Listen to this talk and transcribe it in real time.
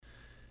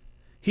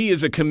He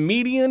is a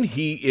comedian,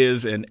 he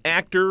is an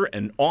actor,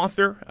 an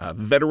author, a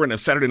veteran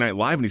of Saturday Night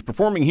Live, and he's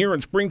performing here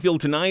in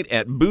Springfield tonight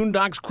at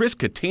Boondocks. Chris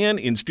Kattan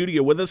in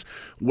studio with us.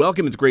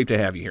 Welcome, it's great to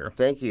have you here.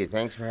 Thank you.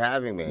 Thanks for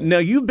having me. Now,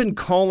 you've been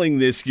calling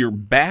this your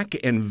Back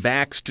and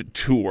Vaxxed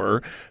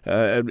tour,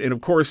 and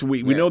of course,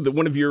 we know that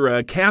one of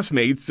your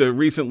castmates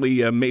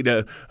recently made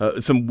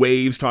some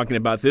waves talking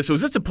about this. So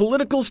is this a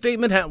political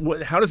statement?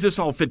 How does this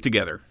all fit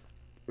together?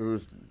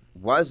 It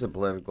was a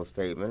political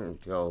statement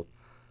until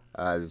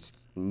this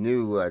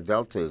new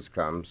Delta has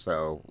come,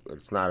 so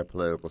it's not a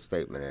political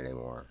statement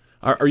anymore.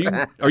 Are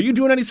you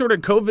doing any sort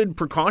of COVID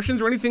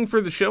precautions or anything for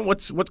the show?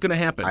 What's going to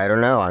happen? I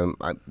don't know.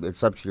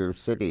 It's up to your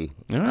city.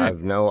 All right. I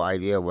have no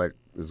idea what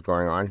is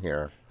going on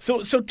here.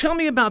 So tell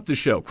me about the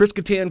show. Chris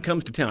Kattan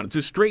comes to town. It's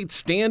a straight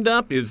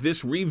stand-up. Is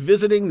this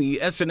revisiting the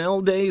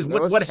SNL days?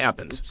 What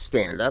happens? It's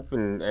stand-up,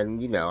 and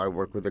I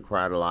work with the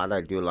crowd a lot. I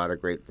do a lot of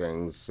great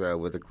things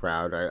with the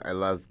crowd. I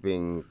love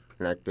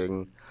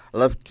connecting. I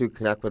love to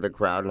connect with the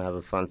crowd and have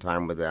a fun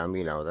time with them.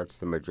 That's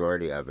the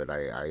majority of it.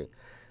 I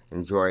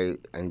enjoy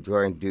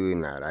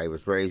doing that. I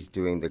was raised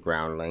doing the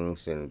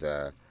Groundlings, and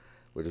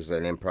which is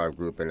an improv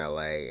group in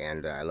L.A.,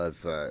 and I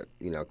love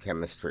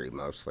chemistry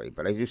mostly.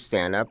 But I do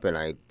stand up, and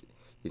I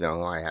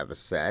have a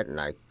set,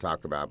 and I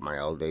talk about my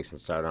old days in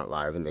Saturday Night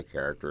Live and the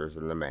characters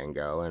and the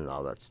mango and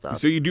all that stuff.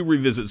 So you do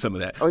revisit some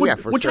of that. Oh, yeah,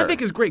 for which sure. I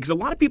think is great, because a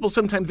lot of people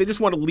sometimes they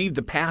just want to leave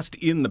the past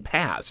in the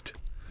past.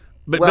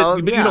 But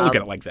you don't look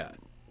at it like that.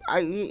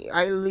 I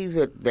leave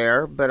it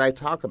there, but I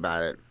talk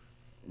about it,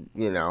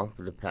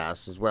 the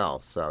past as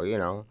well. So,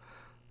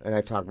 and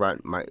I talk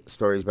about my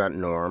stories about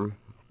Norm,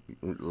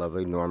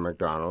 lovely Norm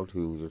Macdonald,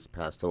 who just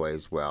passed away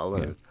as well.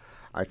 And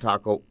I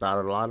talk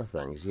about a lot of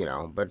things,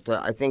 But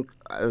I think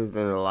other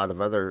than a lot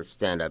of other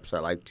stand-ups, I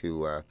like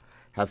to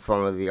have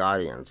fun with the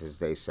audience, as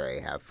they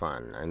say, have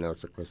fun. I know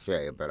it's a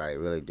cliche, but I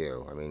really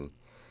do. I mean,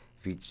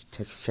 if you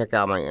check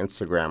out my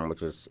Instagram,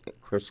 which is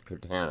Chris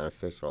Kattan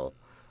Official,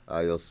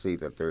 you'll see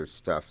that there's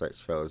stuff that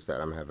shows that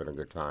I'm having a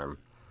good time,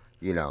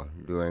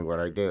 doing what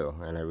I do,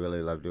 and I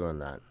really love doing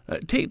that.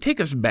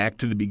 Take us back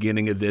to the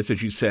beginning of this.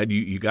 As you said,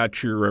 you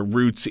got your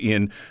roots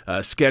in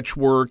sketch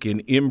work, in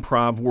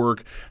improv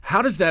work.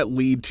 How does that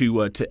lead to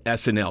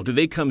SNL? Do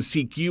they come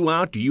seek you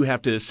out? Do you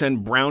have to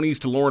send brownies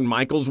to Lorne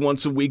Michaels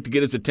once a week to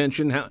get his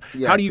attention? How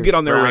do you get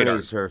on their radar?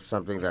 Brownies are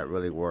something that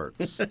really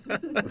works.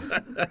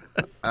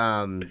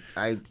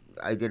 I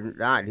did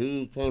not.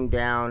 He came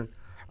down.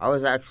 I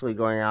was actually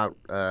going out,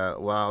 I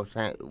was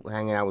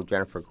hanging out with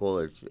Jennifer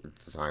Coolidge at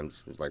the time.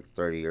 This was like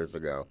 30 years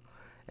ago.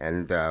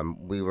 And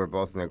we were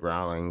both in the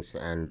Growlings,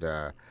 and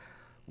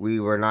we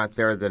were not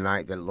there the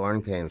night that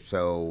Lorne came,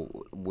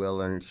 so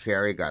Will and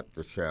Sherry got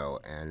the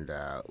show. And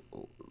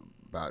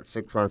about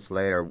 6 months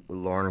later,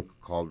 Lorne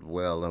called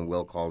Will, and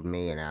Will called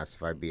me and asked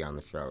if I'd be on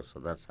the show. So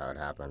that's how it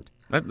happened.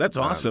 That's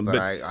awesome. But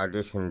I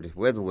auditioned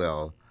with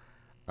Will.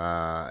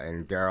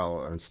 And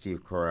Daryl and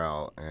Steve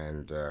Carell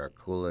and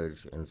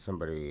Coolidge and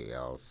somebody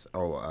else.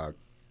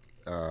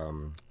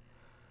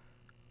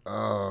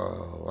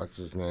 What's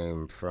his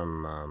name I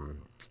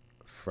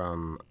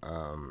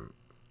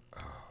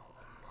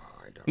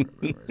don't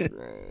remember his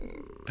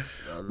name.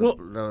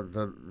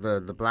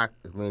 The black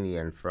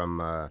comedian from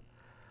The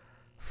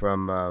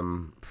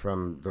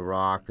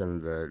Rock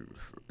and the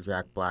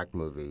Jack Black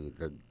movie,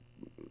 the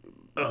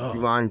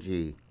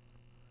Jumanji.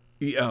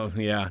 Oh,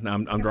 yeah. No,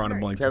 I'm drawing a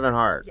blank. Kevin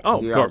Hart. Oh,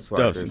 of course.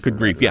 Does. Good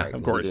grief. Yeah,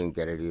 of course. He didn't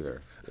get it either.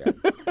 Yeah.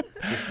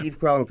 Steve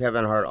Carell and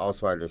Kevin Hart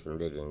also auditioned.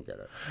 They didn't get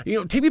it.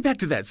 Take me back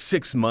to that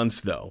 6 months,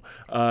 though.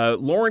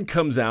 Lorne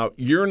comes out.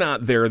 You're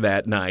not there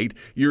that night.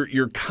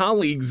 Your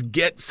colleagues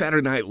get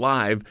Saturday Night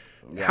Live.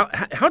 Yeah.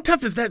 How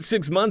tough is that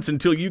 6 months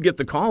until you get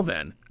the call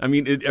then? I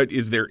mean,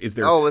 is there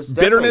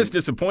bitterness,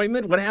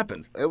 disappointment? What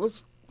happens? It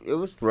was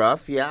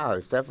rough, yeah. It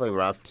was definitely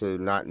rough to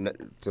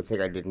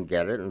think I didn't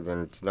get it and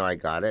then to know I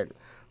got it.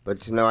 But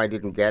to know I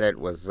didn't get it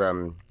was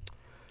when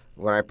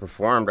I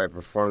performed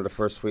the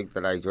first week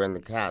that I joined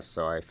the cast,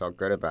 so I felt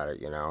good about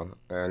it, And,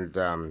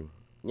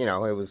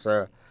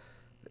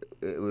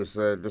 it was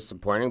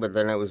disappointing, but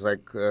then it was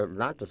like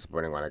not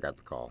disappointing when I got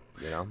the call,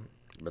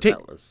 But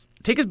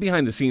Take us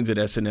behind the scenes at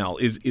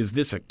SNL. Is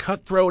this a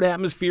cutthroat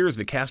atmosphere? Is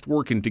the cast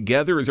working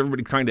together? Is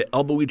everybody trying to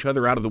elbow each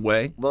other out of the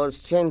way? Well,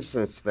 it's changed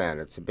since then.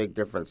 It's a big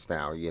difference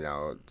now,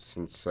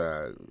 since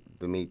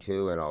the Me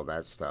Too and all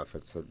that stuff.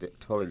 It's a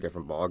totally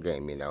different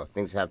ballgame,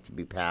 Things have to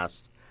be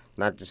passed,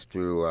 not just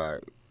through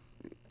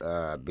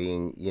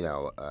being,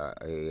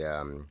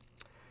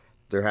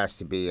 there has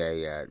to be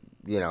a,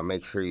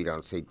 make sure you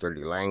don't say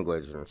dirty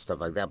language and stuff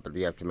like that, but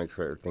you have to make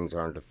sure that things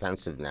aren't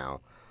offensive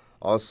now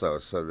also.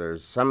 So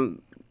there's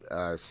some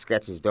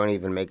sketches don't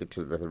even make it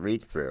to the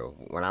read-through.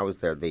 When I was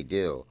there, they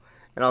do.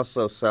 And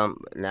also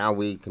now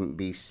we can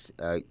be,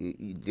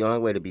 the only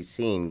way to be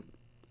seen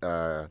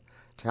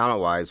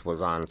talent-wise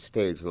was on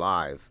stage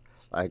live.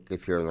 Like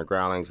if you're in the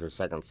Growlings or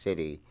Second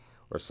City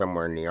or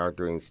somewhere in New York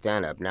doing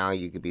stand-up, now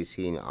you could be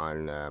seen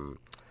on, on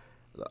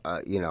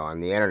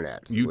the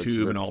internet.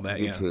 YouTube and all that,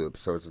 YouTube,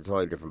 so it's a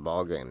totally different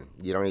ballgame.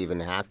 You don't even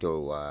have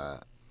to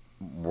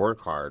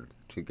work hard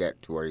to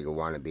get to where you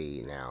want to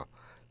be now.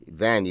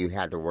 Then you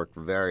had to work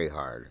very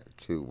hard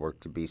to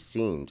be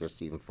seen,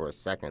 just even for a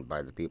second,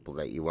 by the people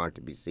that you want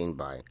to be seen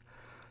by.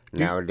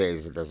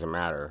 Nowadays, it doesn't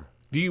matter.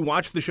 Do you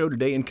watch the show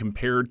today and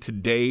compare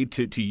today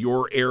to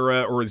your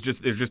era, or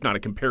there's just not a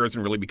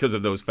comparison really because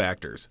of those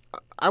factors?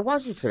 I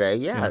watched it today.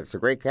 Yeah, it's a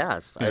great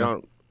cast. Yeah.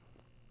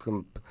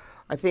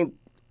 I think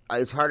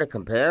it's hard to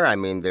compare. I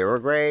mean, they were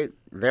great.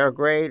 They're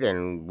great,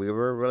 and we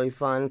were really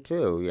fun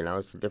too.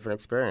 It's a different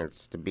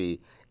experience to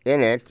be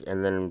in it,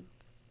 and then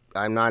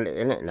I'm not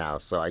in it now,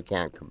 so I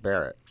can't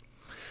compare it.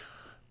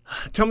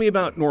 Tell me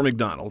about Norm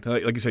Macdonald.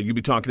 Like you said, you'll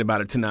be talking about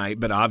it tonight,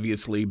 but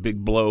obviously,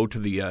 big blow to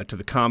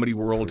the comedy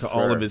world, to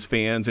all of his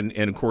fans, and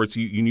of course,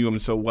 you knew him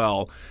so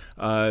well.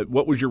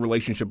 What was your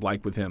relationship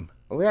like with him?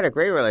 We had a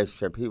great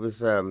relationship. He was.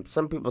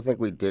 Some people think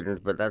we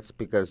didn't, but that's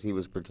because he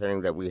was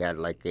pretending that we had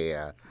like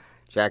a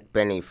Jack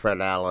Benny, Fred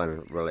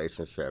Allen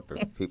relationship.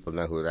 If people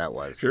know who that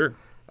was. Sure.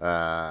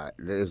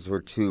 Those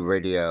were two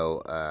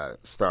radio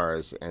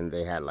stars, and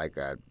they had like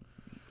a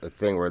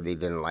thing where they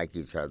didn't like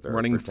each other.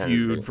 Running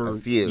feud for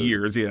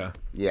years, yeah.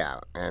 Yeah,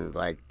 and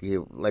like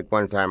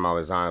one time I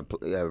was on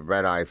a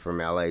red eye from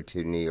L.A.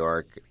 to New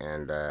York,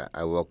 and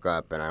I woke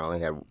up and I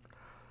only had.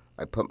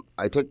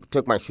 I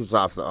took my shoes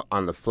off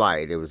on the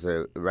flight. It was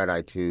a red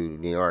eye to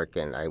New York,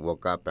 and I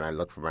woke up and I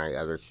looked for my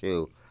other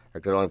shoe. I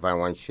could only find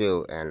one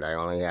shoe, and I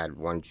only had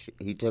one shoe.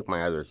 He took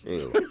my other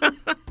shoe,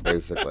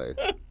 basically.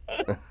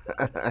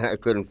 I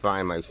couldn't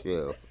find my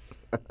shoe.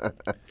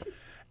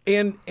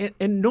 And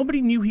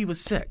nobody knew he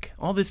was sick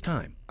all this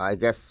time. I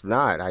guess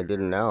not. I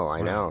didn't know.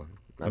 I know.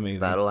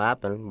 That'll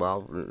happen.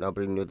 Well,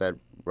 nobody knew that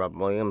Rob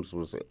Williams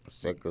was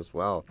sick as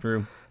well.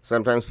 True.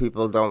 Sometimes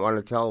people don't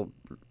want to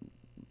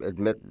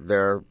admit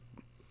their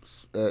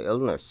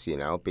illness,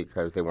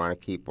 because they want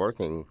to keep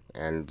working,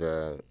 and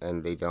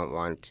they don't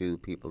want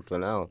people to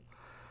know,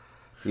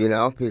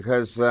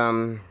 because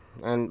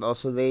and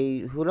also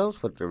who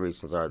knows what the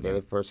reasons are? They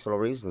have personal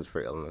reasons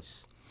for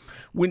illness.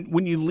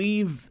 When you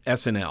leave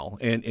SNL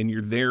and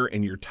you're there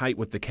and you're tight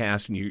with the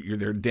cast and you're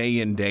there day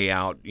in, day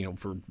out,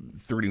 for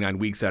 39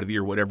 weeks out of the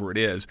year, whatever it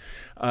is,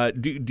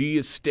 do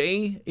you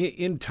stay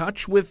in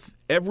touch with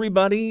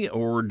everybody,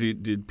 or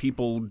did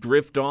people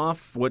drift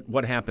off?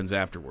 What happens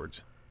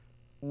afterwards?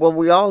 Well,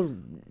 we all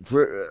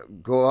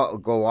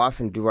go off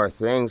and do our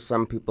thing.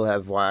 Some people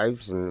have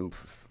wives and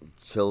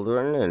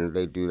children, and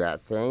they do that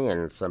thing,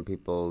 and some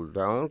people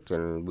don't,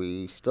 and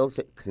we still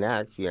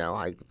connect.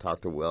 I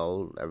talk to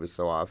Will every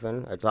so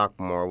often. I talk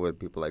more with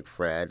people like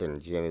Fred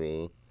and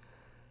Jimmy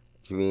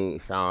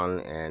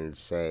Fallon, and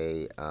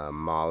say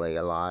Molly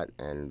a lot,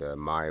 and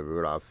Maya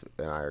Rudolph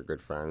and I are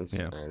good friends.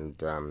 Yeah.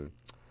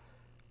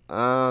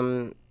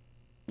 And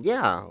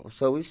yeah,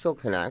 so we still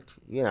connect,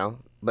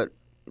 but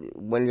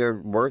when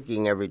you're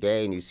working every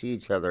day and you see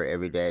each other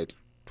every day,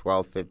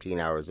 12, 15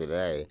 hours a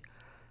day,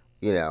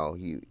 you don't,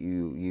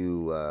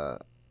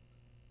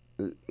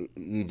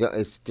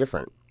 it's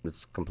different.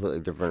 It's a completely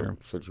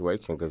different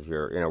situation because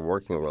you're in a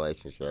working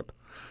relationship.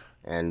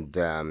 And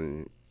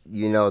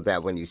you know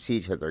that when you see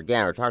each other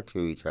again or talk to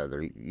each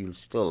other, you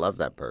still love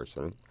that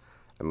person.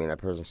 I mean, that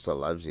person still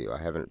loves you. I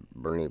haven't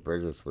burned any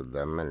bridges with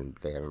them, and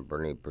they haven't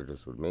burned any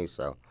bridges with me.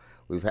 So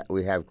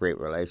we have great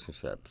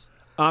relationships.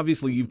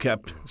 Obviously, you've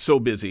kept so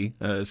busy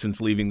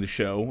since leaving the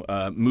show.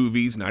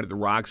 Movies, Night at the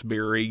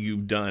Roxbury.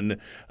 You've done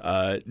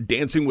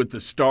Dancing with the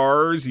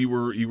Stars. You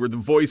were the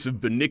voice of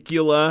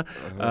Bunnicula.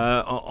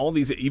 All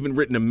these, even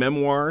written a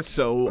memoir.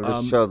 So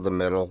the show, The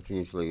Middle,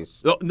 usually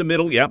is. Oh, The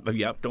Middle. Yep.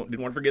 Didn't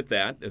want to forget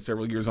that.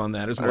 Several years on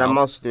that as well. And I'm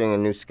also doing a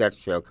new sketch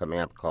show coming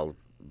up called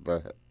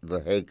the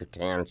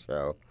Kattan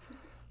Show.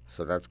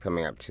 So that's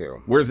coming up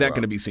too. Where's that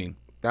going to be seen?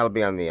 That'll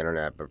be on the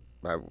internet, but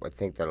I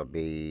think that'll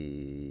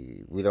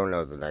be. We don't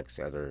know the next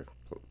other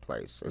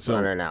place. It's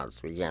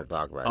unannounced. We can't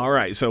talk about it. All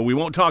right, so we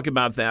won't talk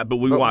about that, but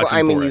we watch it.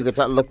 I mean, you could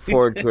look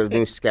forward to a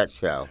new sketch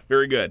show.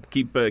 Very good.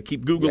 Keep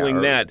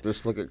Googling that.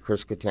 Just look at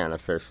Chris Kattan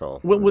Official.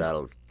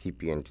 That'll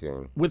keep you in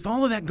tune. With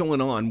all of that going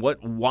on,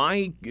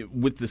 why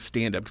with the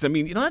stand-up? Because I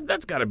mean,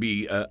 that's got to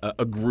be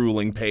a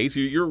grueling pace.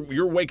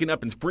 You're waking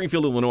up in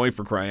Springfield, Illinois,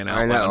 for crying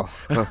out loud.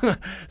 I know.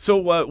 So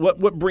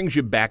what brings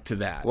you back to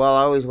that? Well,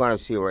 I always want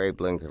to see where Abe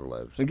Lincoln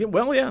lives.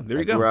 Well, yeah, there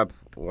you go. I grew up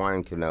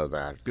wanting to know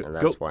that, and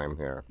that's why I'm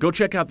here. Go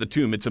check out the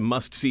tomb. It's a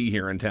must-see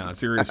here in town.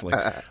 Seriously.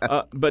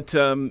 But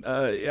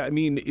I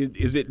mean,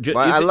 is it?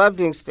 I love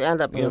doing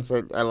stand-up. Yeah.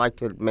 I like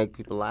to make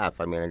people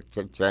laugh. I mean,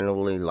 I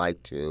generally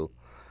like to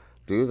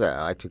do that.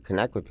 I like to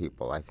connect with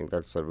people. I think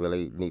that's a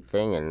really neat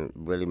thing and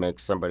really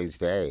makes somebody's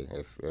day.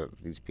 If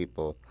these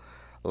people,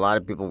 a lot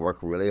of people work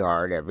really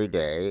hard every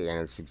day, and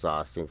it's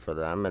exhausting for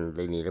them, and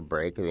they need a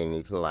break, and they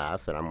need to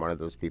laugh, and I'm one of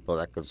those people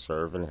that could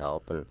serve and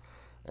help, and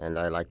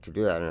I like to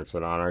do that, and it's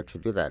an honor to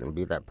do that and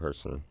be that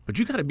person. But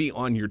you got to be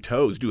on your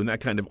toes doing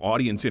that kind of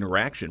audience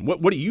interaction.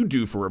 What do you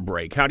do for a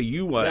break? How do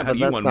you unwind?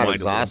 That's not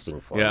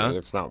exhausting for me.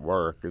 It's not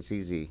work. It's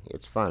easy.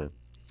 It's fun.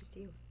 It's just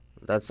you.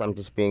 I'm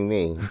just being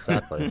me.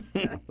 Exactly.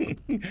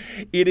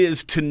 It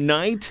is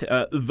tonight,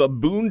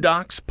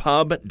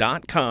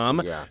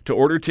 theboondockspub.com Yeah. to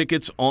order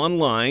tickets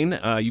online.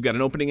 You got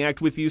an opening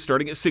act with you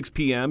starting at 6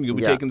 p.m. You'll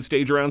be taking the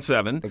stage around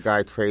 7. The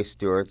guy, Trey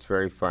Stewart's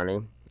very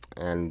funny.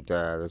 And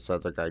this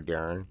other guy,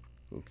 Darren,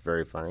 he's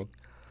very funny.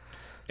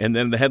 And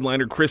then the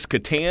headliner, Chris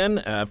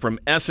Kattan from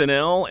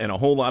SNL and a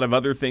whole lot of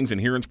other things. And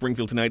here in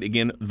Springfield tonight,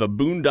 again,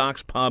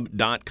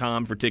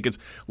 theboondockspub.com for tickets.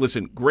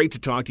 Listen, great to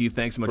talk to you.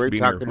 Thanks so much for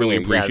being here. Really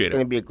appreciate It's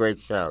going to be a great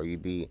show.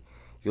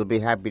 You'll be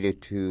happy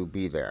to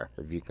be there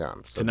if you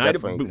come. So Tonight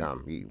definitely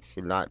come. You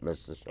should not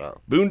miss the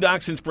show.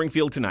 Boondocks in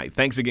Springfield tonight.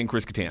 Thanks again,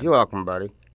 Chris Kattan. You're welcome, buddy.